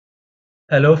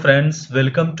Hello friends,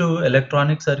 welcome to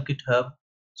Electronic Circuit Hub.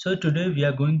 So today we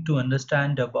are going to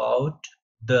understand about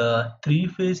the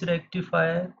three-phase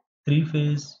rectifier,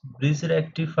 three-phase bridge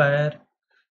rectifier.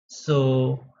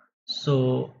 So,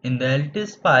 so in the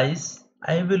LTSpice,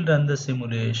 I will run the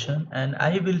simulation and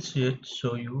I will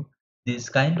show you these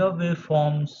kind of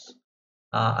waveforms.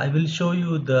 I will show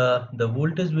you the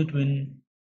voltage between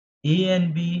a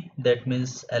and B, that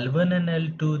means L1 and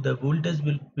L2, the voltage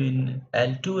between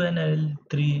L2 and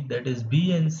L3, that is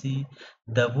B and C,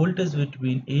 the voltage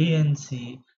between A and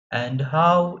C, and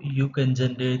how you can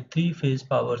generate three-phase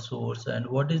power source, and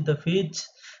what is the phase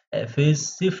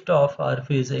shift of or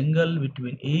phase angle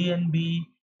between A and B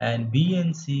and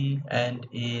C and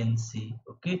A and C.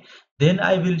 Okay, then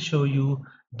I will show you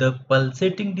the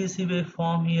pulsating DC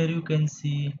waveform here you can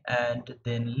see, and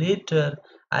then later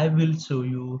I will show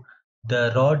you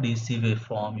the raw DC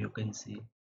waveform you can see.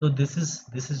 So this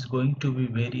is going to be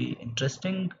very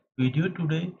interesting video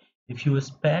today. If you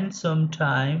spend some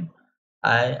time,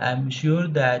 I am sure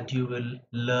that you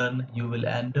will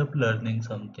end up learning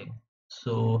something.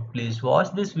 So please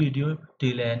watch this video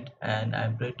till end, and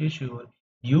I'm pretty sure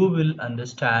you will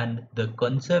understand the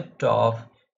concept of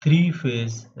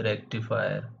three-phase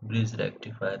rectifier, bridge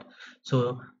rectifier.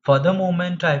 So for the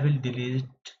moment, I will delete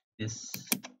this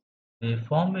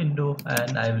waveform window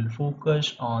and I will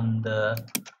focus on the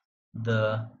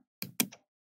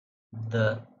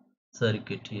the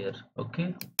circuit here.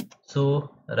 Okay,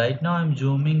 so right now I'm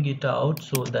zooming it out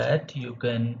so that you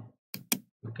can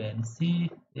see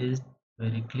it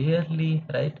very clearly,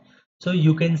 right? So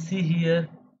you can see here,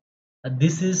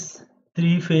 this is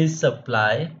three-phase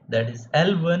supply, that is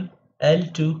L1,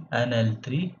 L2 and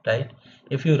L3, right?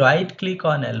 If you right click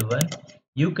on L1,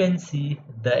 you can see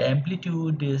the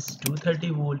amplitude is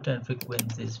 230 volt and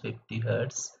frequency is 50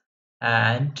 hertz,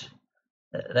 and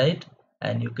right,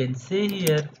 and you can see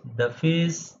here the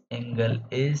phase angle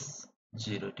is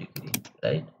 0 degree,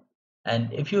 right?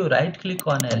 And if you right click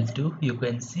on L2, you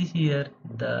can see here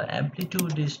the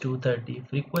amplitude is 230,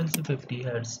 frequency 50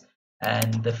 hertz,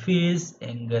 and the phase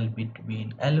angle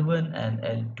between L1 and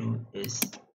L2 is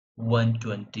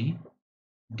 120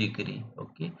 degree.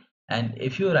 Okay, and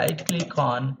if you right click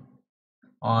on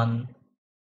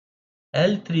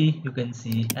L3, you can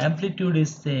see amplitude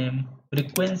is same,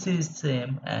 frequency is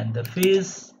same, and the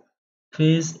phase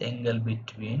angle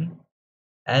between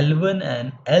L1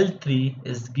 and L3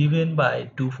 is given by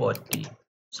 240.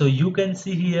 So you can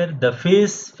see here the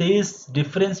phase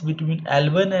difference between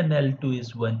L1 and L2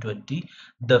 is 120.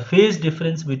 The phase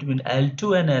difference between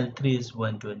L2 and L3 is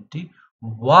 120,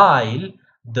 while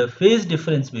the phase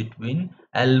difference between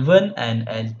L1 and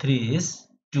L3 is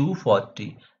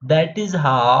 240. That is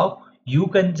how you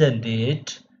can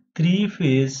generate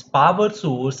three-phase power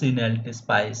source in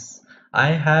LTSpice. I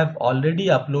have already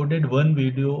uploaded one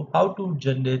video how to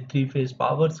generate three-phase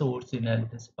power source in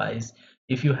LTSpice.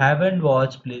 If you haven't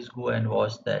watched, please go and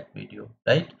watch that video,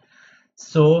 right?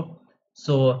 So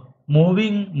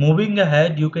moving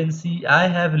ahead, you can see I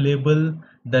have labeled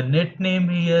the net name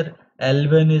here.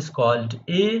 L1 is called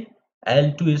A,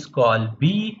 L2 is called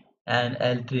B, and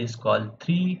L3 is called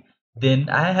 3. Then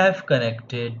I have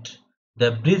connected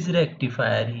the bridge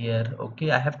rectifier here.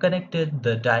 Okay, I have connected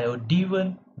the diode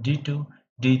D1, D2,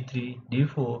 D3,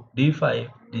 D4, D5,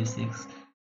 D6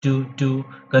 to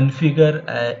configure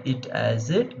it as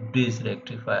a bridge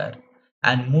rectifier.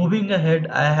 And moving ahead,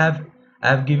 I have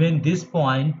given this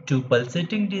point to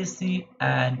pulsating DC,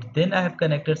 and then I have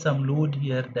connected some load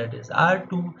here, that is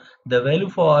R2. The value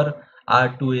for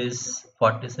R2 is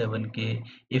 47k.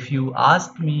 If you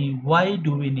ask me why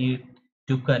do we need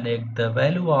to connect the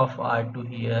value of R2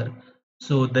 here,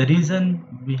 so the reason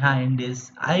behind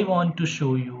is I want to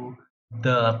show you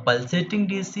the pulsating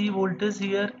DC voltage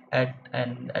here,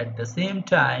 and at the same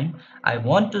time I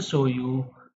want to show you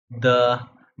the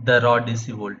raw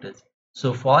DC voltage.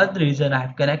 So for the reason I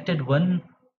have connected one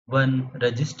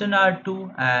resistor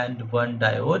R2 and one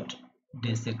diode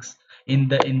D6. In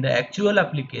the actual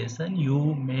application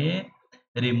you may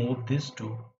remove these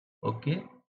two. Okay,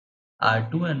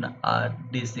 R2 and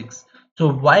RD6. So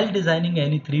while designing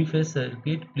any three-phase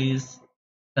circuit, please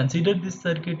consider this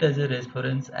circuit as a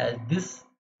reference, as this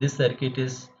circuit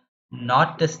is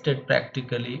not tested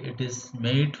practically. This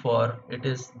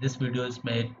video is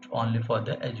made only for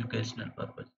the educational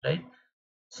purpose, right?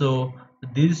 So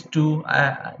these two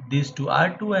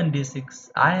R2 and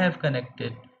D6 I have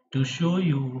connected to show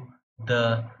you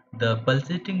the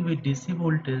pulsating with DC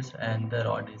voltage and the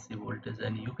raw DC voltage,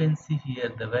 and you can see here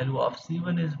the value of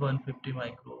C1 is 150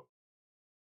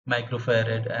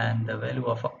 microfarad and the value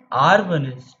of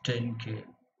R1 is 10k.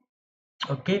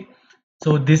 Okay,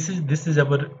 So this is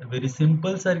our very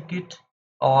simple circuit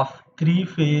of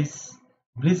three-phase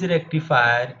bridge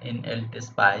rectifier in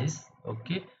LTSpice.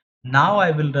 Okay. Now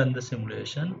I will run the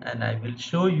simulation and I will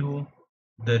show you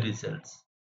the results.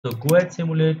 So go ahead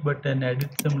simulate button,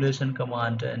 edit simulation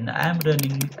command, and I am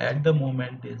running at the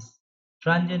moment is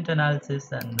transient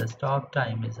analysis and the stop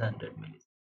time is 100 milliseconds.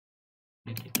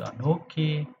 Click it on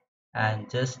OK and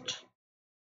just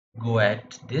go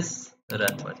at this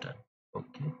run button.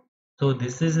 Okay, so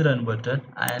this is run button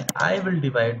and I will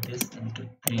divide this into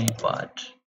three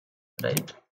parts,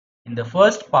 right? In the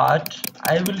first part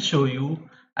I will show you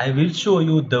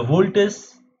the voltage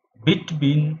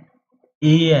between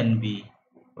A and B.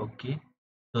 Okay,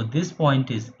 so this point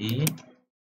is A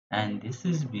and this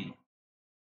is B.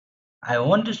 I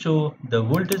want to show the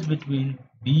voltage between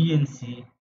B and C,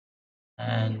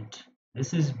 and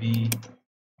this is B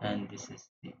and this is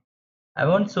C. I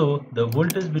want to show the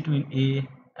voltage between A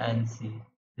and C.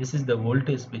 This is the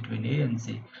voltage between A and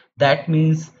C. That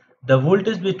means the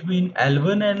voltage between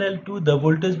L1 and L2, the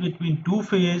voltage between two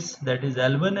phase, that is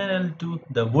L1 and L2,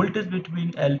 the voltage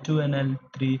between L2 and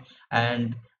L3,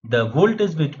 and the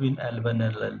voltage between L1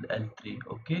 and L3.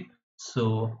 Okay,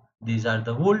 so these are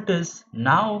the voltages.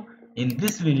 Now in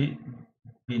this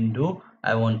window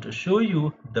I want to show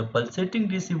you the pulsating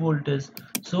DC voltage.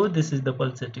 So this is the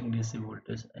pulsating DC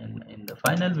voltage, and in the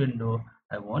final window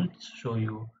I want to show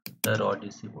you the raw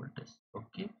DC voltage.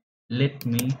 Okay, let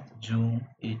me zoom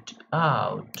it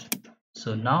out.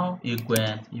 So now you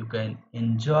can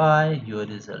enjoy your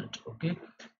result. Okay,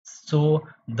 so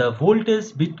the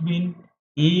voltage between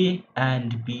A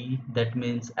and B, that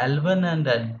means L1 and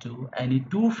L2, any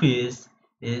two phase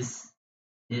is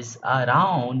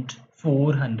around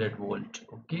 400 volt.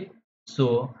 Okay,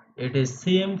 so it is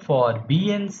same for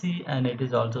B and C, and it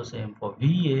is also same for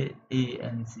A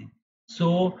and C.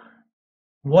 So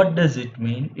what does it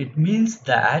mean? It means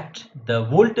that the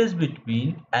voltage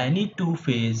between any two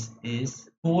phase is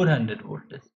 400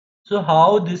 voltage. So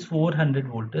how this 400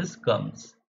 voltage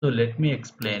comes? So let me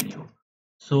explain you.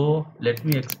 So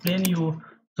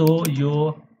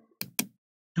your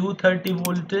 230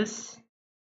 voltage,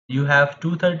 you have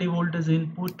 230 voltage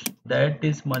input, that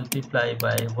is multiplied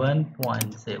by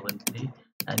 1.73,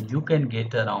 and you can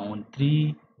get around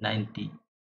 390,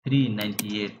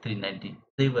 398,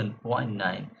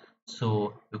 397.9.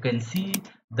 So you can see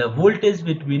the voltage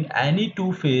between any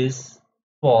two phase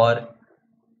for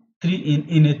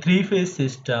in a three-phase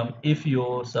system. If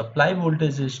your supply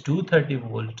voltage is 230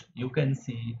 volt, you can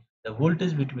see the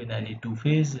voltage between any two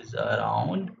phases is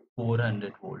around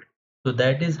 400 volt. So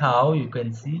that is how you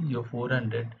can see your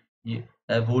 400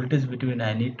 voltage between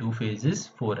any two phases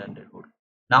 400 volt.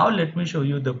 Now let me show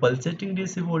you the pulsating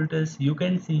DC voltage. You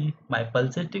can see my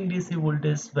pulsating DC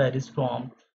voltage varies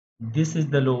from, this is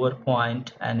the lower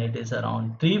point and it is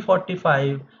around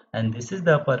 345, and this is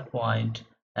the upper point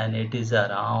and it is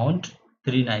around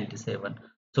 397.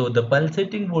 So the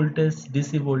pulsating voltage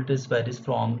DC voltage varies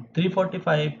from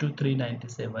 345 to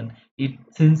 397. It,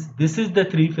 since this is the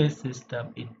three-phase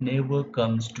system, it never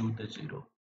comes to the zero.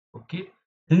 Okay,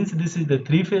 since this is the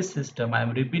three-phase system, I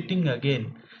am repeating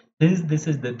again, since this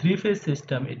is the three-phase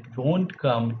system, it won't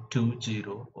come to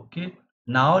zero. Okay,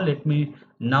 now let me,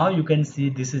 now you can see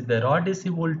this is the raw DC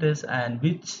voltage, and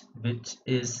which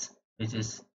is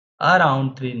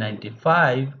around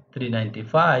 395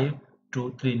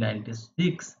 to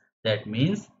 396. That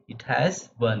means it has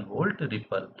 1 volt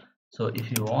ripple. So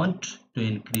if you want to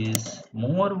increase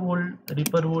more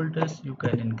ripple voltage, you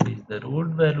can increase the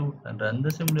load value and run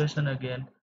the simulation again,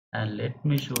 and let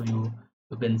me show you.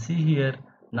 You can see here,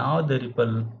 now the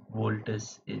ripple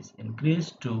voltage is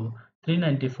increased to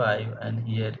 395 and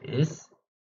here is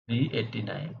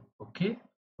 389. Okay,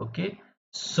 okay,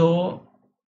 so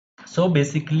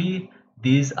basically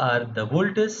these are the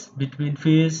voltage between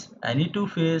phase, any two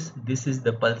phase. This is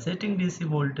the pulsating DC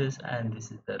voltage and this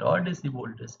is the raw DC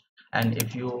voltage. And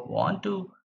if you want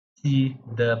to see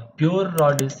the pure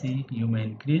raw DC, you may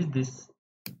increase this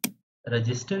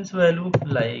resistance value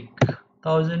like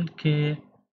 1000k.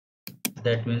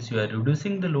 That means you are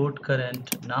reducing the load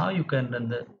current. Now you can run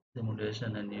the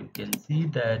simulation and you can see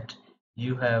that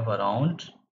you have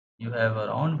around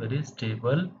very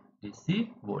stable DC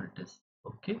voltage.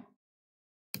 Okay,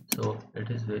 so it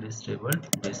is very stable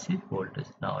DC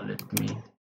voltage. Now let me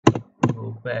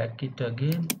go back it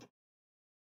again.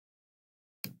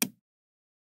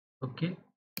 Okay,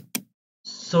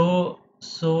 so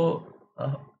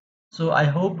I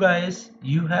hope guys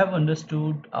you have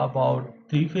understood about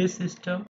three-phase system.